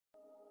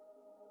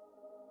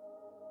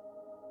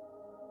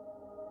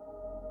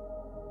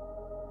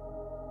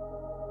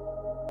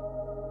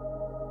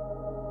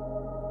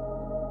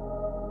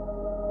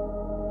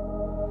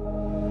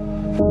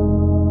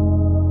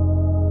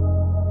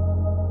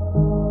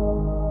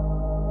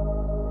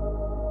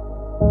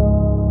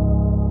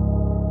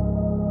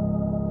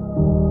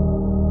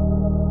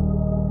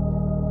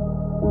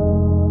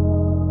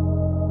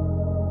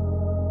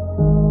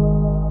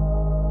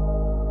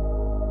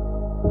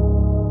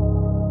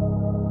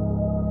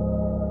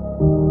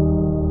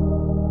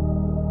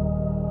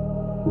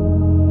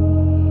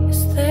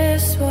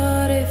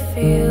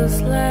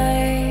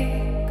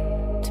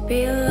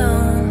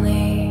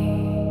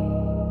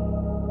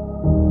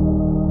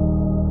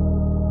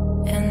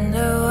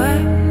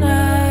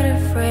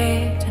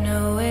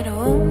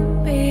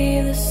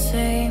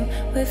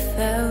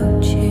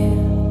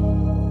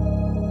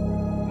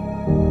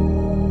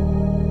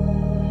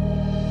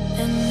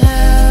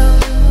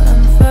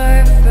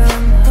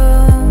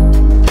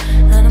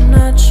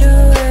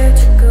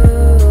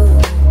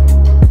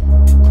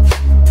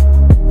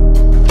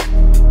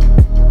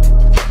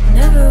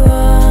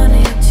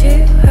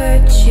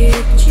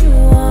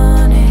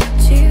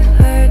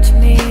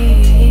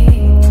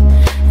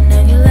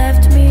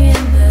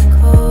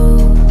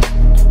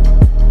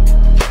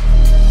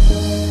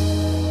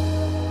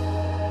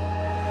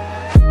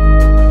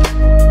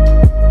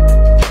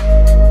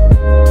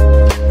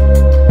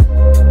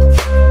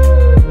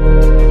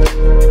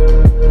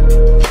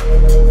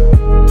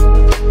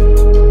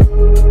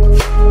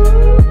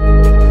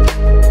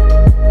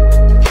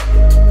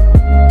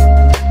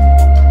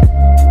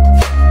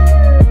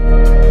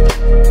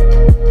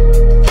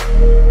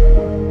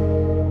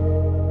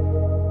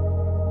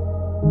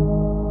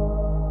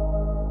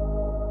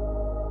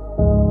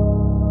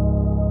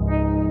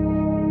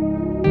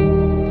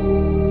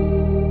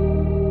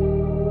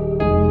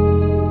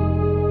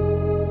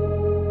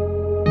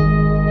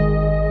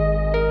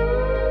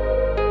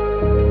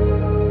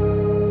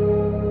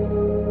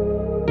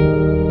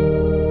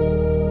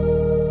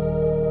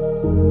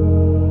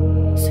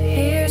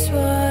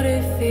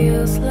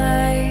feels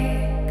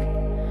like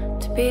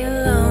to be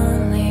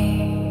lonely.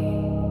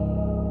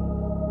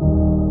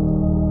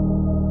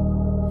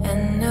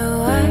 And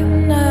no,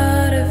 I'm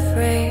not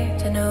afraid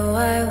to know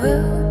I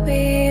will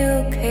be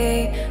okay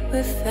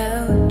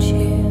without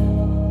you.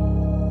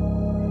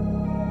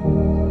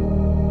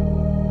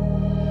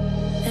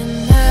 And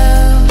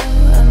now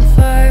I'm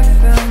far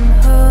from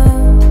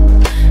home,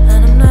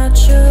 and I'm not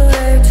sure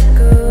where to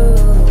go.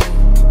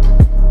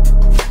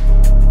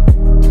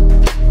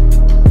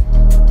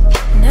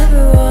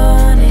 Never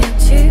wanted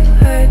to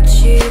hurt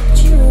you,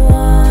 but you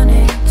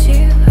wanted to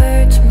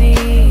hurt me.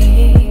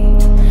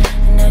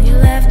 And then you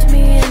left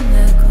me in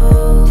the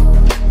cold.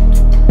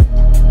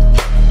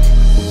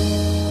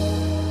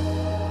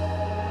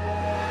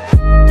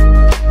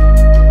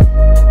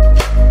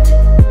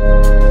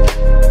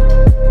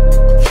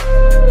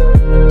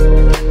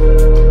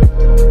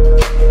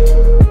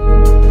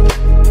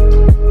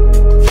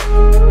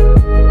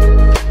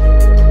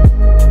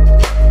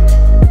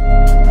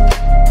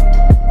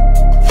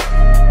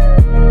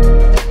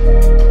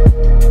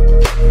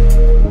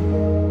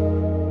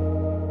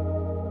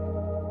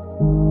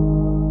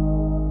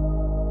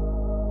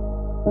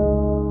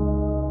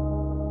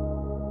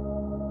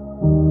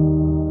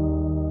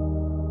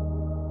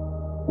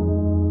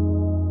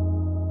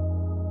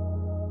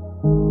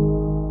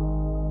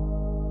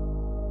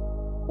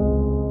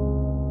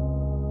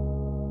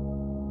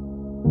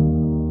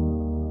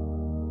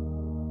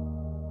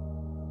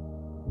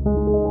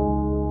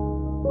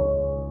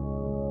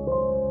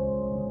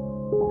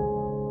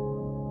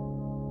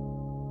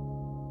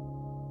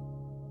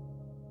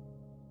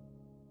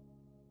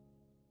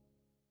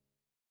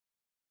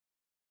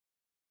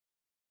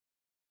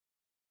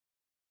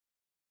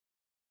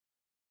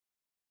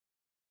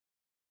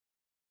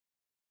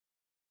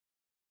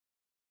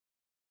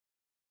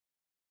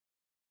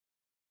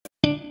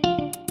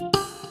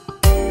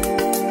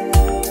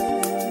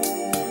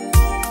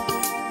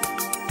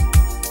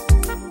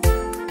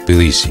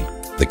 Tbilisi,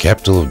 the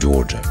capital of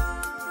Georgia.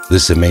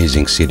 This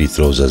amazing city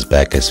throws us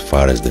back as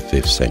far as the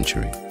 5th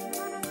century.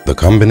 The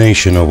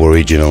combination of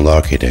original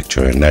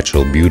architecture and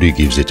natural beauty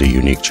gives it a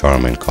unique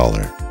charm and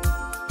color.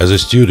 As a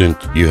student,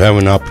 you have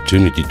an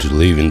opportunity to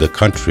live in the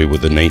country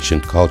with an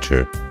ancient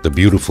culture, the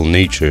beautiful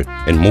nature,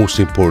 and most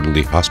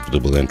importantly,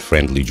 hospitable and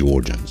friendly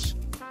Georgians.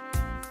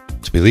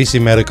 Tbilisi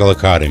Medical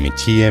Academy,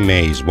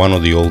 TMA, is one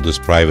of the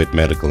oldest private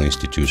medical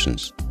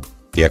institutions.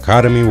 The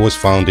academy was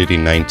founded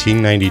in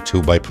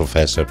 1992 by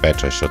Professor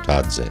Petra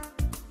Shotadze.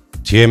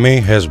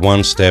 TMA has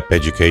one-step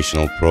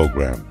educational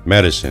program,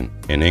 medicine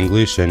in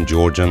English and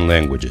Georgian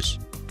languages,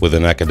 with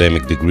an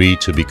academic degree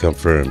to be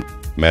confirmed,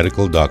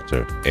 medical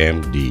doctor,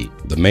 MD.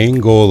 The main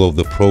goal of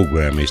the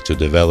program is to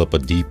develop a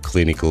deep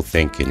clinical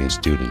thinking in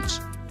students,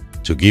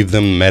 to give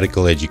them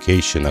medical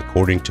education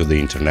according to the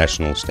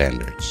international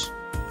standards.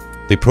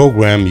 The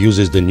program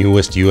uses the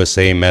newest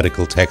USA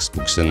medical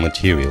textbooks and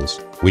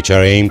materials, which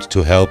are aimed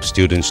to help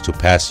students to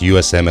pass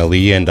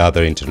USMLE and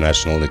other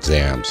international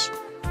exams.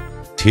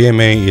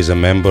 TMA is a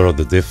member of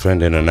the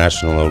different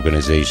international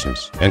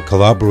organizations and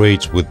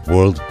collaborates with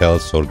World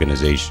Health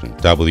Organization,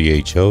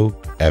 WHO,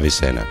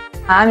 Avicenna.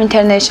 I'm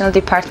International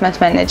Department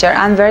Manager.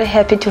 I'm very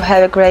happy to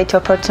have a great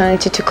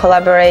opportunity to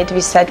collaborate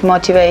with such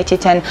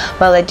motivated and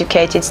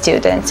well-educated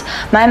students.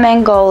 My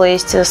main goal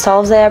is to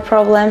solve their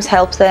problems,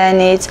 help their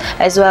needs,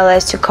 as well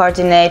as to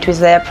coordinate with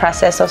their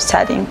process of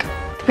studying.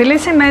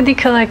 TBILISI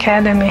Medical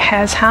Academy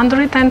has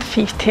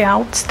 150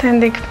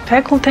 outstanding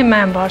faculty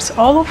members,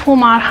 all of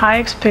whom are high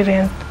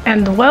experienced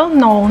and well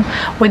known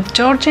with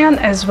Georgian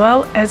as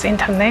well as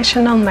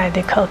international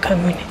medical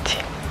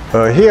community.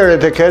 Here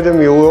at the Academy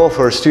we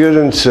offer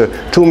students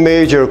two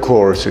major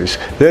courses.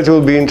 That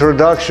will be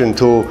Introduction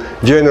to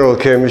General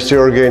Chemistry,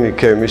 Organic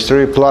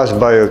Chemistry, plus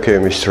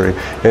Biochemistry.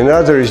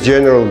 Another is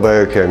General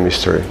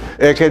Biochemistry.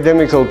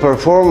 Academical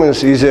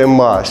performance is a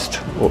must.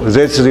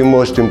 That's the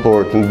most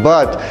important.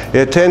 But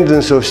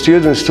attendance of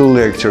students to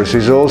lectures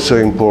is also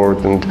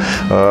important.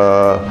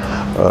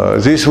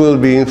 This will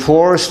be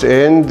enforced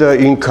and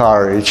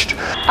encouraged.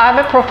 I'm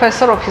a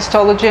professor of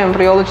Histology,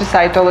 Embryology,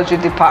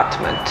 Cytology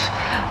department.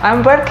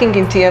 I'm working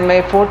in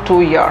TMA for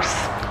 2 years.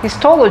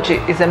 Histology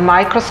is a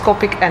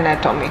microscopic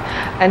anatomy,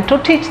 and to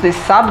teach this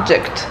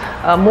subject,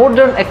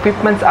 modern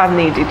equipments are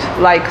needed,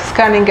 like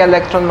scanning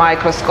electron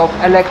microscope,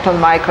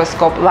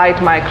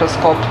 light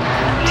microscope.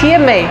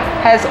 TMA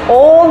has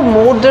all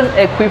modern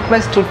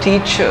equipments to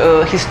teach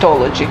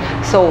histology.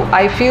 So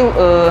I feel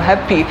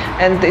happy,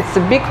 and it's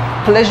a big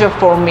pleasure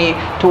for me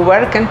to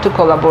work and to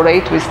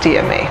collaborate with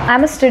TMA.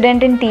 I'm a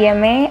student in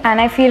TMA,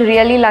 and I feel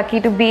really lucky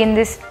to be in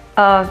this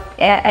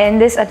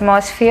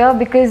atmosphere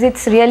because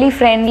it's really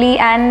friendly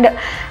and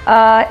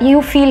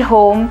you feel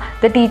home.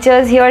 The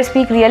teachers here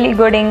speak really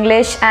good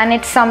English, and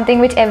it's something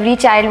which every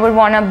child would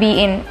want to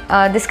be in,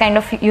 this kind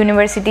of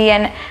university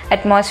and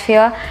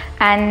atmosphere.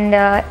 And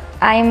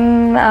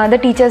the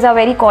teachers are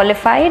very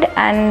qualified,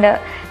 and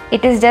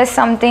it is just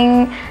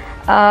something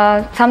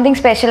something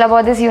special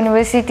about this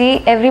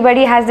university.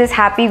 Everybody has this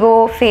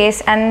happy-go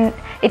face, and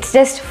it's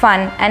just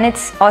fun, and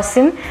it's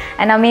awesome,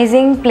 an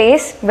amazing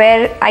place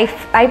where I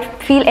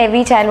feel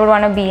every child would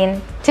want to be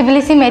in.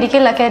 TBILISI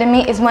Medical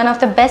Academy is one of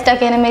the best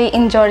academy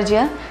in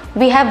Georgia.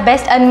 We have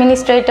best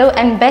administrator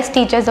and best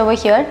teachers over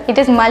here. It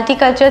is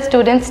multicultural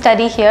students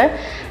study here,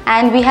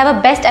 and we have a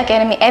best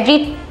academy.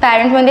 Every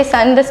parent, when they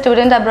send the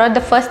student abroad,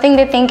 the first thing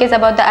they think is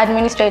about the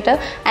administrator,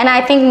 and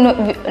I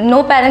think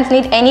no parents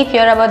need any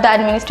fear about the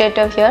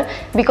administrator here,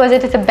 because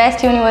it is the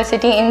best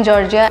university in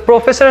Georgia.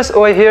 Professors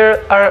over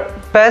here are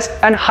best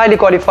and highly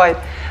qualified.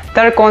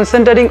 They are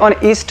concentrating on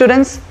each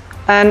students,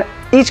 and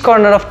each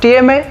corner of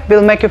TMA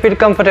will make you feel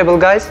comfortable,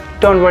 guys.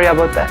 Don't worry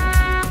about that.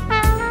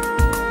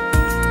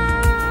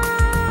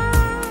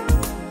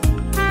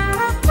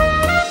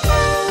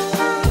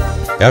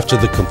 After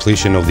the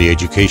completion of the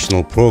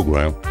educational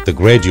program, the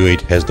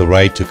graduate has the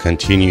right to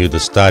continue the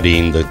study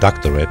in the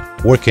doctorate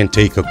or can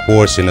take a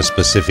course in a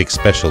specific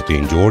specialty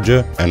in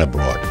Georgia and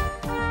abroad.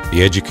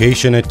 The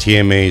education at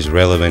TMA is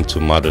relevant to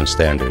modern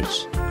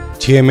standards.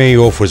 TMA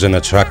offers an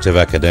attractive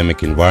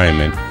academic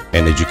environment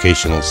and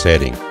educational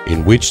setting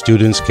in which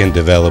students can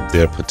develop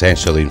their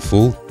potential in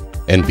full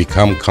and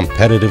become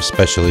competitive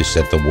specialists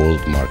at the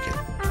world market.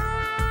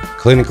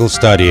 Clinical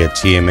study at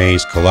TMA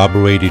is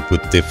collaborated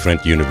with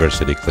different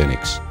university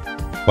clinics.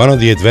 One of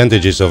the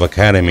advantages of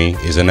Academy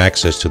is an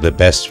access to the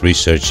best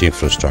research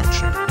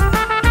infrastructure.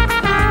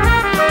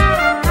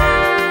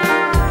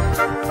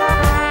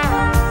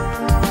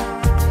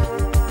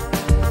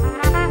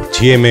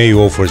 TMA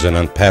offers an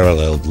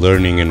unparalleled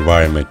learning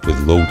environment with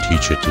low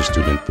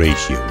teacher-to-student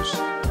ratios.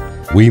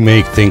 We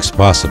make things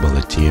possible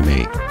at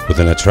TMA with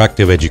an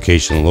attractive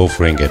educational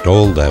offering at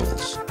all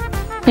levels.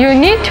 You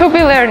need to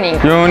be learning.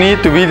 You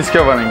need to be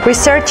discovering.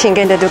 Researching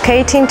and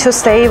educating to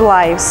save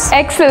lives.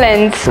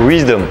 Excellence.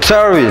 Wisdom.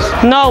 Service.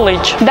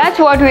 Knowledge. That's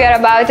what we are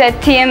about at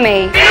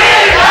TMA.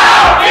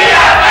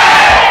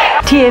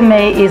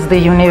 TMA is the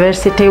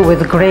university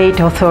with great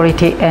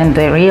authority and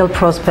the real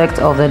prospects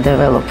of the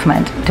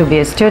development. To be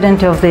a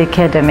student of the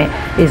academy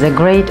is a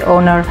great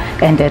honor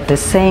and at the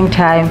same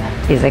time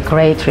is a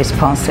great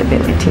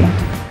responsibility.